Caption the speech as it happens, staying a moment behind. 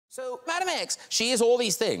So, Madam X, she is all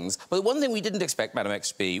these things, but the one thing we didn't expect Madam X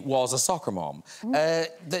to be was a soccer mom.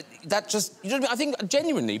 That just... You know what I mean? I think,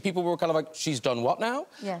 genuinely, people were kind of like, she's done what now?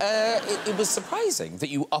 Yes. It was surprising that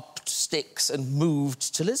you upped sticks and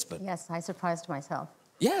moved to Lisbon. Yes, I surprised myself.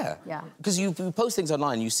 Yeah. Yeah. Because you post things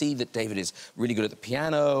online, you see that David is really good at the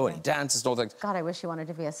piano and he dances and all that. God, I wish he wanted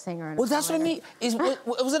to be a singer. And well, that's what I mean.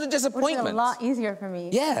 Was it a disappointment? It was a lot easier for me.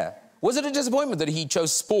 Yeah. Was it a disappointment that he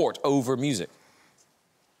chose sport over music?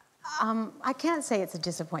 I can't say it's a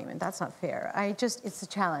disappointment. That's not fair. It's a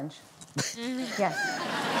challenge. Yes.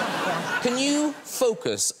 Yeah. Can you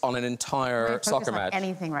focus on an entire soccer match?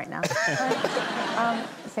 Anything right now.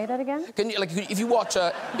 Say that again. Can you, like, if you watch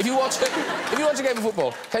a game of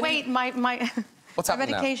football? Wait, my What's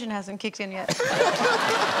happening medication hasn't kicked in yet.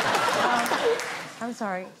 I'm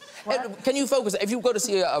sorry. What? Can you focus? If you go to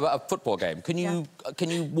see a football game, can you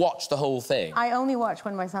watch the whole thing? I only watch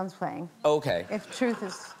when my son's playing. Okay. If truth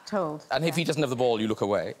is told. And if he doesn't have the ball, you look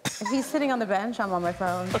away. If he's sitting on the bench, I'm on my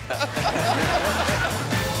phone.